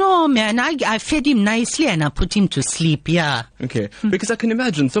 Oh, you know, man. I fed him nicely and I put him to sleep, yeah. Okay. Because I can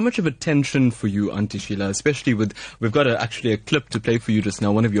imagine so much of attention for you, Aunty Sheila, especially we've got actually a clip to play for you just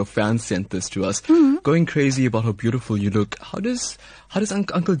now. One of your fans sent this to us. Going crazy about how beautiful you look. How does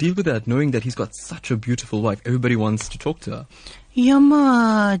Uncle deal with that, knowing that he's got such a beautiful wife? Everybody wants to talk to her.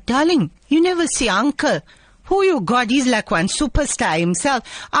 Yama, darling, you never see Uncle. Who you got? He's like one superstar himself.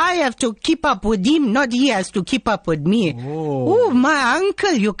 I have to keep up with him, not he has to keep up with me. Oh, my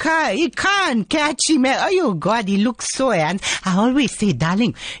uncle, you can't catch him. Oh, you God, he looks so handsome. I always say,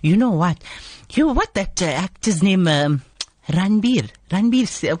 darling, you know what? What that actor's name? Ranbir,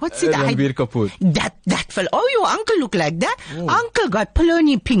 what's it? Ranbir Kapoor. That fellow. Oh, your uncle look like that? Oh. Uncle got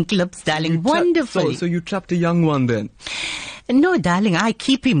Polony pink lips, darling. Wonderful. So you trapped a young one then? No, darling, I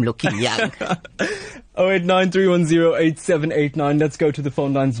keep him looking young. 0893108789. Let's go to the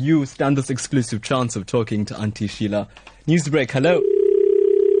phone lines. You stand this exclusive chance of talking to Aunty Sheila. Newsbreak, hello.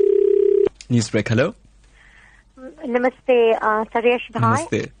 Newsbreak, hello. Namaste, Taresh. Hi.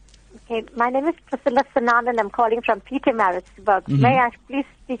 Namaste. Okay, my name is Priscilla Sanand and I'm calling from Pietermaritzburg. May I please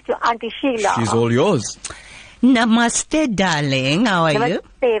speak to Aunty Sheila? She's all yours. Namaste, darling. How are you?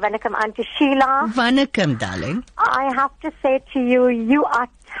 Namaste, Vanakam, Aunty Sheila. Vanakam, darling. I have to say to you, you are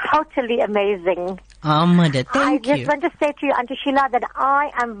totally amazing. Oh, mother, thank you. I just want to say to you, Aunty Sheila, that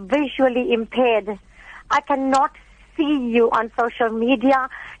I am visually impaired. I cannot see you on social media.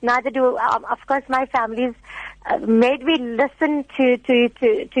 Neither do, of course, my family's made me listen to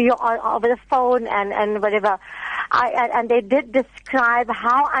you over the phone and whatever. And they did describe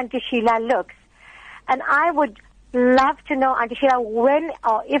how Aunty Sheila looks. And I would love to know, Aunty Sheila, when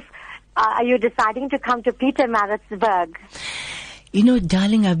or if are you deciding to come to Pietermaritzburg? You know,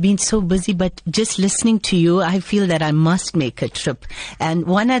 darling, I've been so busy, but just listening to you, I feel that I must make a trip. And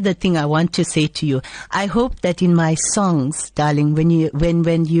one other thing I want to say to you, I hope that in my songs, darling, when you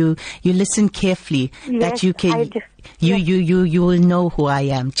listen carefully, yes, that you can, you will know who I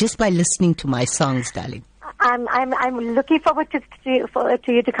am just by listening to my songs, darling. I'm looking forward to you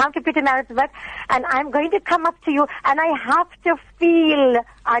to come to Pietermaritzburg, and I'm going to come up to you, and I have to feel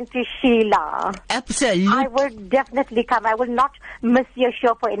Aunty Sheila. Absolutely. I will definitely come. I will not miss your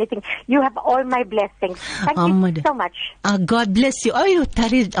show for anything. You have all my blessings. Thank you so much. God bless you. Oh, you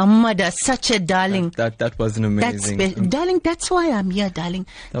Taresh, Ammada, such a darling. That was an amazing. Darling, that's why I'm here, darling.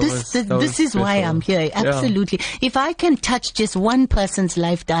 This is why I'm here. Absolutely. Yeah. If I can touch just one person's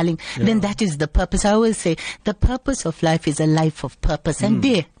life, darling, then that is the purpose. I always say the purpose of life is a life of purpose. And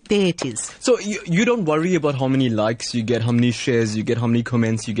there it is. So you don't worry about how many likes you get, how many shares you get, how many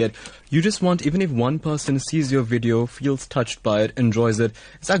comments you get. You just want, even if one person sees your video, feels touched by it, enjoys it,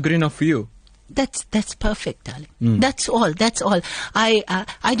 is that good enough for you? That's perfect, darling. That's all.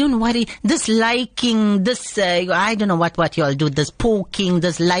 I don't worry. This liking, this, I don't know what you all do, this poking,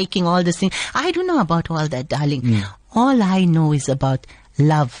 this liking, all this thing. I don't know about all that, darling. All I know is about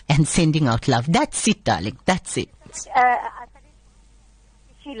love and sending out love. That's it, darling. That's it.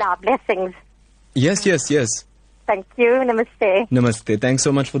 Sheila, blessings. Yes. Thank you. Namaste. Namaste. Thanks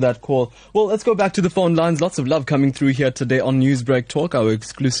so much for that call. Well, let's go back to the phone lines. Lots of love coming through here today on Newsbreak Talk, our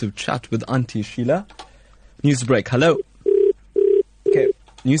exclusive chat with Aunty Sheila. Newsbreak, hello. Okay,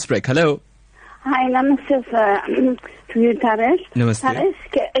 Newsbreak, hello. Hi, namaste, to you, Taresh. Namaste.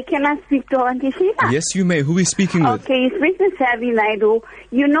 Taresh, can I speak to Aunty Sheila? Yes, you may. Who are we speaking with? Okay, you speak to Savi Naidu.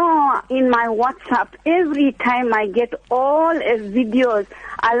 You know, in my WhatsApp, every time I get all videos,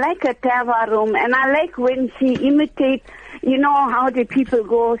 I like a Tava room, and I like when she imitates, you know, how the people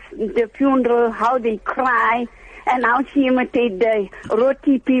go, the funeral, how they cry, and how she imitates the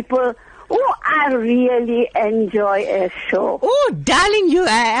roti people. Oh, I really enjoy a show. Oh, darling,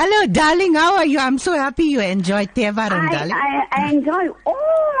 hello, darling, how are you? I'm so happy you enjoyed Tevaram, darling. I enjoy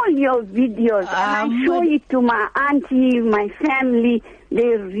all your videos. And I show it to my auntie, my family. They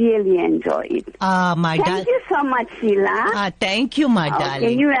really enjoy it. Thank you so much, Sheila. Thank you, my darling.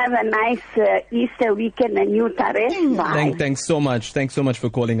 Okay, you have a nice Easter weekend and you, Taresh. Bye. Thanks so much. Thanks so much for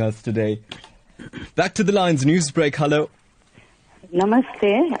calling us today. Back to the lines. Newsbreak, hello.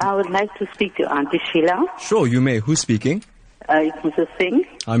 Namaste. I would like to speak to Aunty Sheila. Sure, you may. Who's speaking? It's Mrs. Singh.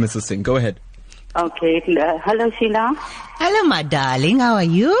 Hi, Mrs. Singh. Go ahead. Okay. Hello, Sheila. Hello, my darling. How are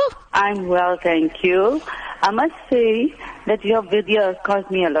you? I'm well, thank you. I must say that your video has caused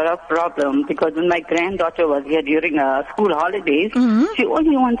me a lot of problems because when my granddaughter was here during school holidays, she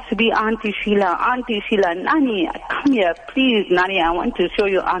only wants to be Aunty Sheila. Aunty Sheila, Nani, come here, please, Nani, I want to show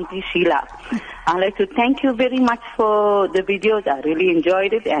you Aunty Sheila. I'd like to thank you very much for the videos. I really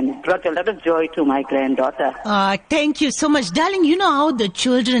enjoyed it and it brought a lot of joy to my granddaughter. Thank you so much. Darling, you know how the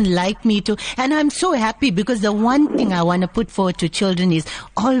children like me too. And I'm so happy because the one thing I want to put forward to children is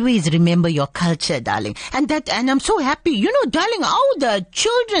always remember your culture, darling. And I'm so happy. You know, darling, how the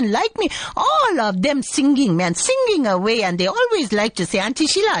children like me. All of them singing, man, singing away. And they always like to say, Aunty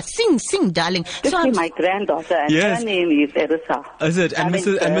Sheila, sing, darling. Especially my granddaughter, and her name is Erisa. Is it? And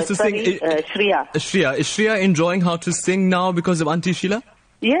Mrs. Singh, Shreya. Shreya. Is Shreya enjoying how to sing now because of Aunty Sheila?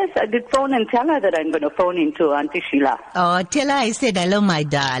 Yes, I did phone and tell her that I'm going to phone into Aunty Sheila. Oh, tell her I said hello, my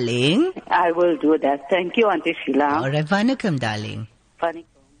darling. I will do that. Thank you, Aunty Sheila. All right, vanakkam, darling. Vanakkam.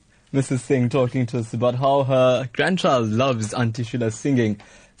 Mrs. Singh talking to us about how her grandchild loves Aunty Sheila singing.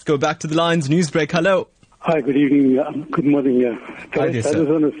 Let's go back to the lines. Newsbreak, hello. Hi, good evening. Good morning. Hi, dear, I just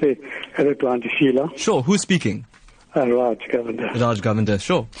want to say hello to Aunty Sheila. Sure, who's speaking? Raj Govender. Raj Govender,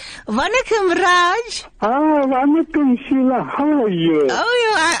 sure. Vanakkam, Raj. Vanakkam, Sheila. How are you?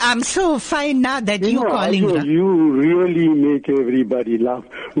 Oh, I'm so fine now that you're calling. You really make everybody laugh.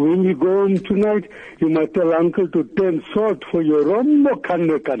 When you go home tonight, you must tell Uncle to turn salt for your rombo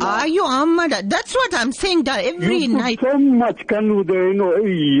kannu kana. Are you Amada? That's what I'm saying every night. So much kannu there,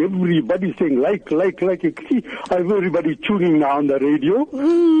 everybody saying like. You see, everybody tuning now on the radio.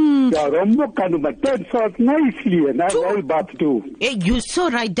 Yeah, rombo kannu, but turn salt nicely and And I have oil bath too. Hey, you're so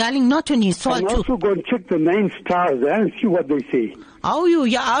right, darling. Not only salt And too. also go and check the 9 stars and see what they say. How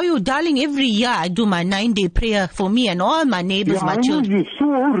you, darling? Every year I do my 9-day prayer for me and all my neighbors, Yeah, my I know children. you're so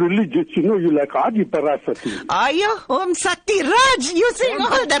religious. You know, you like Harreeparshad. Are you? Om Sati Raj, you saying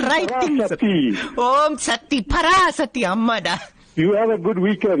all the right things. Om Sati Parasati Ammada. You have a good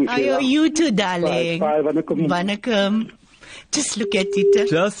weekend. Ayo, you too, darling. Bye. Vanakkam. Vanakkam. Just look at it.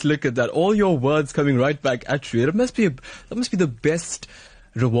 Just look at that. All your words coming right back at you. That must be the best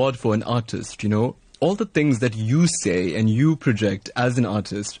reward for an artist, you know. All the things that you say and you project as an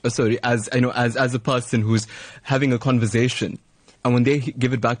artist, as a person who's having a conversation, and when they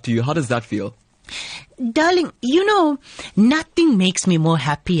give it back to you, how does that feel? Darling, you know, nothing makes me more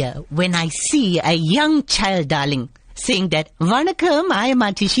happier when I see a young child, darling, saying that, Vanakkam, I am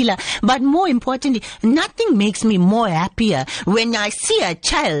Aunty Sheila. But more importantly, nothing makes me more happier when I see a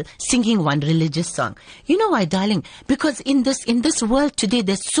child singing one religious song. You know why, darling? Because in this world today,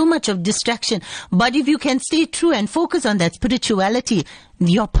 there's so much of distraction. But if you can stay true and focus on that spirituality,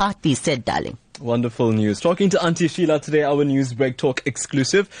 your path is set, darling. Wonderful news. Talking to Aunty Sheila today, our Newsbreak Talk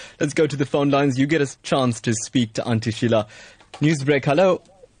exclusive. Let's go to the phone lines. You get a chance to speak to Aunty Sheila. Newsbreak, hello.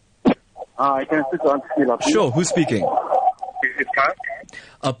 I can speak to Aunty Sheila. Sure, who's speaking? Is it Mark?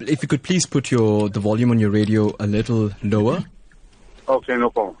 If you could please put the volume on your radio a little lower. Okay, no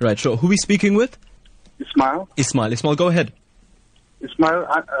problem. Right, sure. Who are we speaking with? Ismail, go ahead. Ismail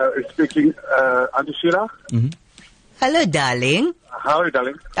is speaking. Aunty Sheila. Mm-hmm. Hello, darling. How are you,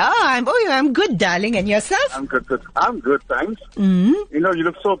 darling? I'm good, darling. And yourself? I'm good. I'm good, thanks. Mm-hmm. You know, you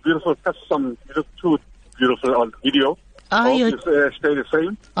look so beautiful. You look too beautiful on video. You stay the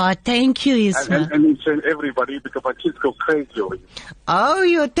same. Oh, thank you, Ismail. And you send everybody because my kids go crazy over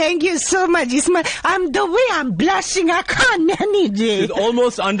you. Thank you so much, Ismail. I'm blushing. I can't manage it. It's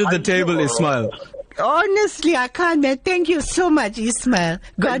almost under the table, Ismail. Honestly, I can't manage. Thank you so much, Ismail.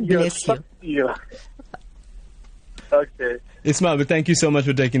 God bless you. Yeah. Okay. Ismail, thank you so much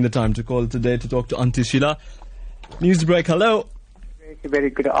for taking the time to call today to talk to Aunty Sheila. Newsbreak, hello. Very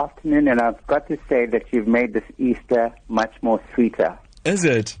good afternoon, and I've got to say that you've made this Easter much more sweeter. Is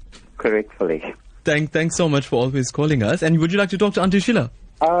it? Correctly. Thanks so much for always calling us. And would you like to talk to Aunty Sheila?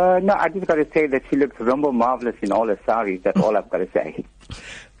 No, I just got to say that she looks rumbo marvelous in all her saris. That's all I've got to say.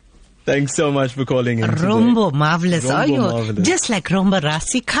 Thanks so much for calling in today. Rumbo marvelous. Marvelous. Just like Rumbo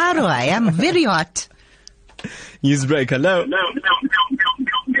Rasi Karo. I am very hot. Newsbreak, hello.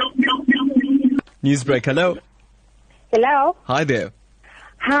 Newsbreak, hello. Hello. Hi there.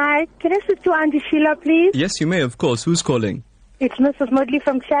 Hi. Can I speak to Aunty Sheila, please? Yes, you may, of course. Who's calling? It's Mrs. Mudley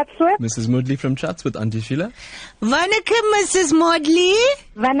from Chatsworth. Mrs. Mudley from Chatsworth, Aunty Sheila. Vanakkam, Mrs. Mudley.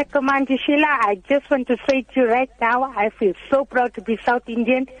 Vanakkam, Aunty Sheila. I just want to say to you right now, I feel so proud to be South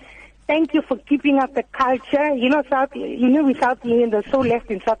Indian. Thank you for keeping up the culture. You know, we South Indians are so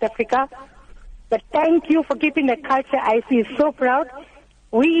left in South Africa. But thank you for keeping the culture. I feel so proud.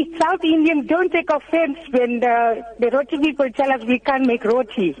 We South Indians don't take offense when the roti people tell us we can't make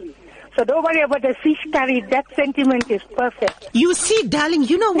roti. So don't worry about the fish curry. That sentiment is perfect. You see, darling,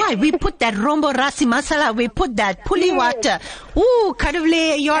 you know why? We put that rombo rasi masala. We put that puli water. Ooh,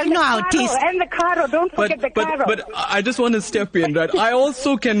 kadavle, you all know how it tastes. And the karo, don't forget the karo. But I just want to step in, right? I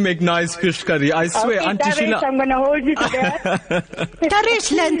also can make nice fish curry. I swear, okay, Aunty Sheila. I'm going to hold you to that.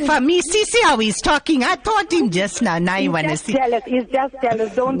 Taresh learned from me. See how he's talking. I taught him just now. Now you want to see. He's just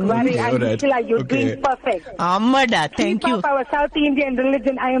jealous. Don't worry. Aunty Sheila, you're doing perfect. Amada, thank you. Keep up our South Indian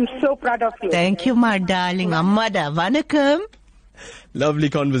religion. I am so proud of you. Thank you, my darling. Amada, vanakkam.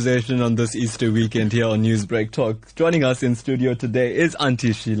 Lovely conversation on this Easter weekend here on Newsbreak Talk. Joining us in studio today is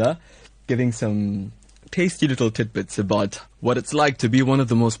Aunty Sheila, giving some tasty little tidbits about what it's like to be one of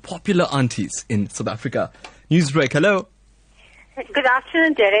the most popular aunties in South Africa. Newsbreak, hello. Good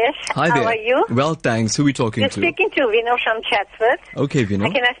afternoon, Taresh. Hi there. How are you? Well, thanks. Who are we talking You're to? speaking to Vino from Chatsworth. Okay,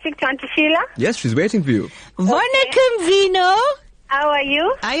 Vino. Can I speak to Aunty Sheila? Yes, she's waiting for you. Vanakkam, Vino. How are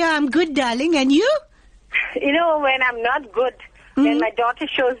you? I'm good, darling. And you? You know, when I'm not good, when my daughter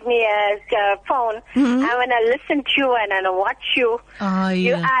shows me a phone, and when I listen to you and I watch you, I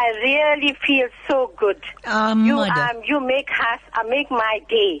really feel so good. You make my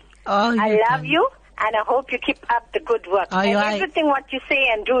day. I love you. And I hope you keep up the good work. Everything what you say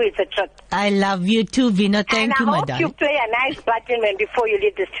and do is the truth. I love you too, Vina. Thank you, my darling. And I hope you play a nice bhajan before you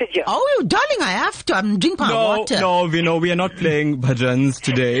leave the studio. Oh, darling, I have to. I'm drinking my water. No, Vino, we are not playing bhajans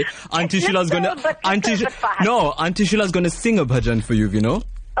today. Aunty Sheila's going to... Aunty Sheila's going to sing a bhajan for you, Vino.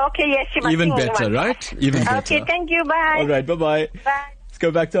 Okay, yes, she must Even sing better, one. right? Even better. Okay, thank you. Bye. All right, bye-bye. Bye. Let's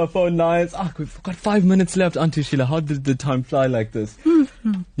go back to our phone lines. We've got 5 minutes left, Aunty Sheila. How did the time fly like this?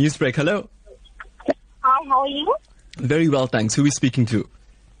 Newsbreak, hello. Hi, how are you? Very well, thanks. Who are we speaking to?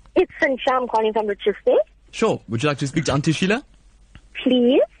 It's Sansha. I'm calling from Richards Bay. Sure. Would you like to speak to Aunty Sheila?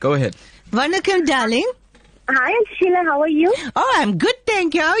 Please. Go ahead. Vanakkam, darling. Hi, Aunty Sheila. How are you? Oh, I'm good,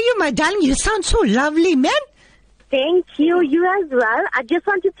 thank you. How are you, my darling? You sound so lovely, man. Thank you. You as well. I just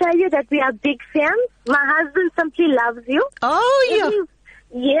want to tell you that we are big fans. My husband simply loves you. Oh, yeah.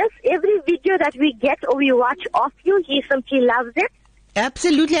 Yes, every video that we get or we watch of you, he simply loves it.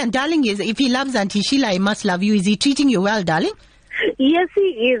 Absolutely. And darling, if he loves Aunty Sheila, he must love you. Is he treating you well, darling? Yes, he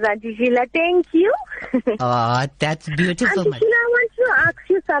is, Aunty Sheila. Thank you. Oh, that's beautiful. Aunty Sheila, I want to ask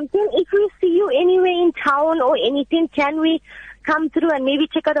you something. If we see you anywhere in town or anything, can we come through and maybe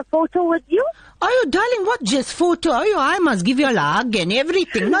check out a photo with you? Oh, darling, what just photo? Oh, I must give you a hug and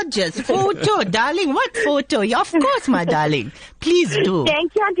everything, not just photo. Darling, what photo? Of course, my darling. Please do.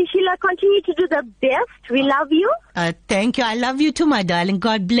 Thank you, Aunty Sheila. Continue to do the best. We love you. Thank you. I love you too, my darling.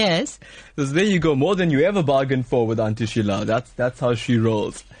 God bless. So there you go. More than you ever bargained for with Aunty Sheila. That's how she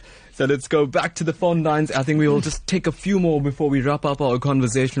rolls. So let's go back to the phone lines. I think we will just take a few more before we wrap up our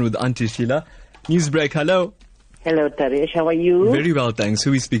conversation with Aunty Sheila. Newsbreak, hello. Hello, Taresh. How are you? Very well, thanks. Who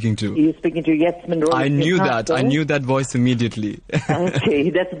are we speaking to? You're speaking to Yasmin Roy. I knew that. I knew that voice immediately.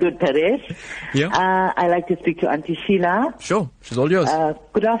 Okay, that's good, Taresh. Yeah. I like to speak to Aunty Sheila. Sure, she's all yours.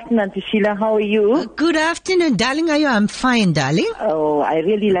 Good afternoon, Aunty Sheila. How are you? Good afternoon, darling. Are you? I'm fine, darling. Oh, I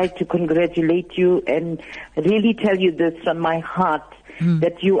really like to congratulate you and really tell you this from my heart,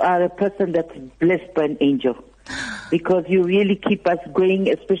 that you are a person that's blessed by an angel. Because you really keep us going,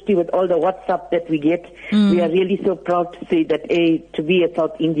 especially with all the WhatsApp that we get. We are really so proud to say that, to be a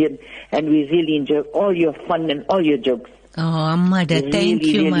South Indian, and we really enjoy all your fun and all your jokes. Oh, mother, thank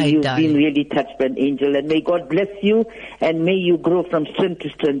you, my you've darling. You've been really touched by an angel, and may God bless you, and may you grow from strength to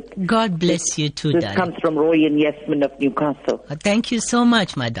strength. God bless you too, This darling. comes from Roy and Yasmin of Newcastle. Thank you so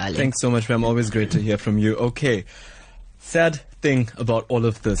much, my darling. Thanks so much, ma'am. Always great to hear from you. Okay. Sad thing about all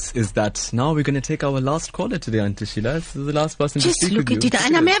of this is that now we're going to take our last caller today, Aunty Sheila. This is the last person to speak with you. Just look at it.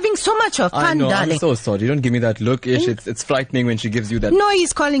 And I'm having so much of fun, I know, darling. I'm so sorry. Don't give me that look, Ish. It's frightening when she gives you that. No,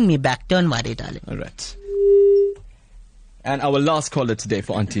 he's calling me back. Don't worry, darling. All right. And our last caller today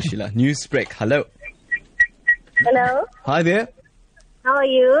for Aunty Sheila. Newsbreak, hello. Hello. Hi there. How are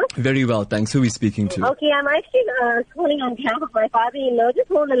you? Very well, thanks. Who are we speaking to? Okay, I'm actually calling on behalf of my father-in-law. Just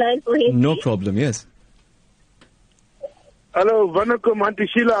hold the line for him. No problem, yes. Hello, Vanakkam, Aunty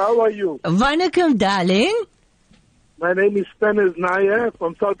Sheila. How are you? Vanakkam, darling. My name is Stanis Nair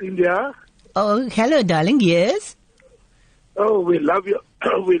from South India. Oh, hello, darling. Yes. Oh, we love you.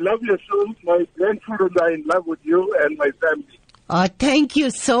 We love your shows. My grandchildren are in love with you and my family. Oh, thank you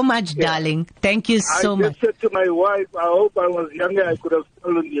so much, darling. Thank you so much. I just said to my wife, I hope I was younger, I could have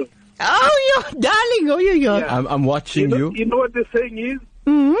stolen you. Oh, you darling. Oh, you. Yeah. I'm watching you. You know what the saying is?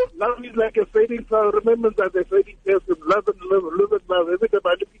 Love is like a fading flower. Remembrance as a fading person. Love and love, live and love. Every time I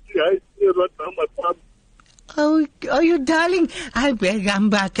look at you, I see you right now, my son. Oh, you darling. I'm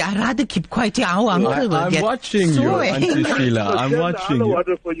back. I'd rather keep quiet. Our uncle will I'm get watching so you, angry. Aunty Sheila. I'm watching you.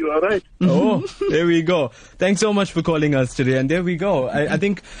 Water for you, all right? Oh, there we go. Thanks so much for calling us today. And there we go. I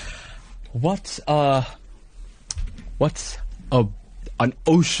think what's an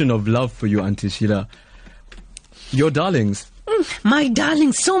ocean of love for you, Aunty Sheila. Your darlings. My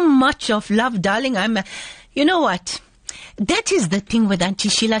darling, so much of love, darling. You know what? That is the thing with Aunty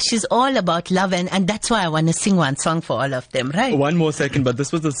Sheila. She's all about love, and that's why I want to sing one song for all of them, right? One more second, but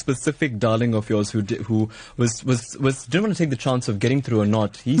this was a specific darling of yours who didn't want to take the chance of getting through or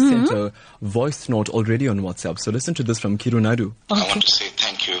not. He sent a voice note already on WhatsApp. So listen to this from Kiru Naidu. I want to say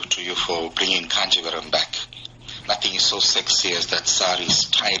thank you to you for bringing Kanjivaram back. Nothing is so sexy as that sari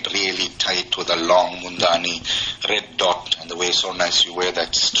tied really tight with a long mundani, red dot, and the way so nice you wear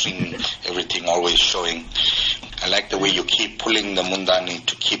that string, everything always showing. I like the way you keep pulling the mundani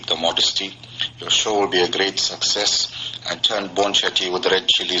to keep the modesty. Your show will be a great success. I turned bonchati with red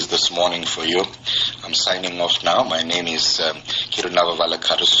chilies this morning for you. I'm signing off now. My name is Kirunavavala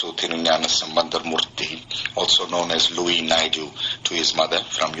Karasu Tinunyana Sambandar Murthy, also known as Louis Naidu, to his mother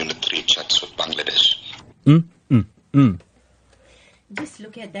from Unit 3 Chatswood, Bangladesh. Just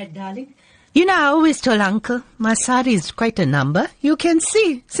look at that, darling. You know, I always told Uncle, my sari is quite a number. You can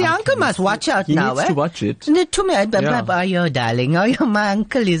see. See, Uncle must watch out he now. He needs to watch it. To me, oh, your darling. Oh, my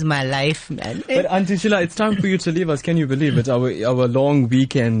uncle is my life, man. But Aunty Sheila, it's time for you to leave us. Can you believe it? Our long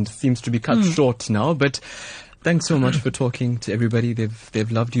weekend seems to be cut short now. But thanks so much for talking to everybody.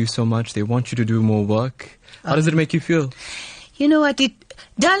 They've loved you so much. They want you to do more work. How does it make you feel? You know what?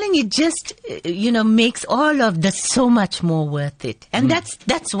 Darling, it just, makes all of this so much more worth it. And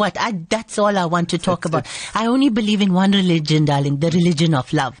that's all I want to talk about. I only believe in one religion, darling, the religion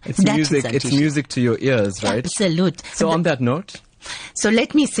of love. It's music to your ears, right? Absolute. So on that note. So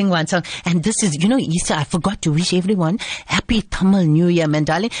let me sing one song. And this is, Easter, I forgot to wish everyone happy Tamil New Year, man,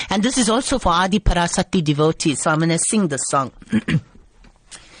 darling. And this is also for Adi Parasati devotees. So I'm going to sing the song.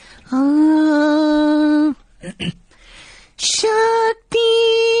 Shakti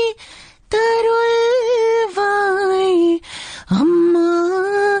Tarulvai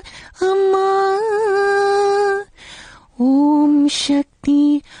Amma Amma Om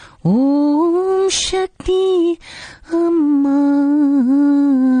Shakti Amma Amma.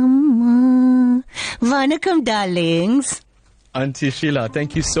 Vanakkam, darlings. Aunty Sheila,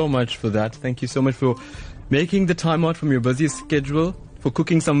 thank you so much for that. Thank you so much for making the time out from your busy schedule, for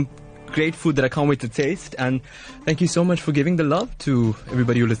cooking some great food that I can't wait to taste. And thank you so much for giving the love to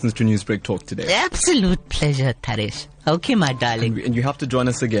everybody who listens to Newsbreak Talk today. Absolute pleasure, Taresh. Okay, my darling. And you have to join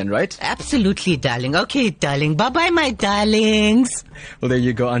us again, right? Absolutely, darling. Okay, darling. Bye-bye, my darlings. Well, there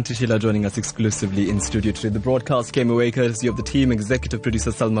you go. Aunty Sheila joining us exclusively in studio today. The broadcast came away courtesy of the team, executive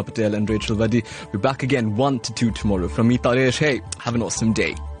producer Salma Patel and Rachel Vadi. We're back again 1 to 2 tomorrow. From me, Taresh, hey, have an awesome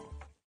day.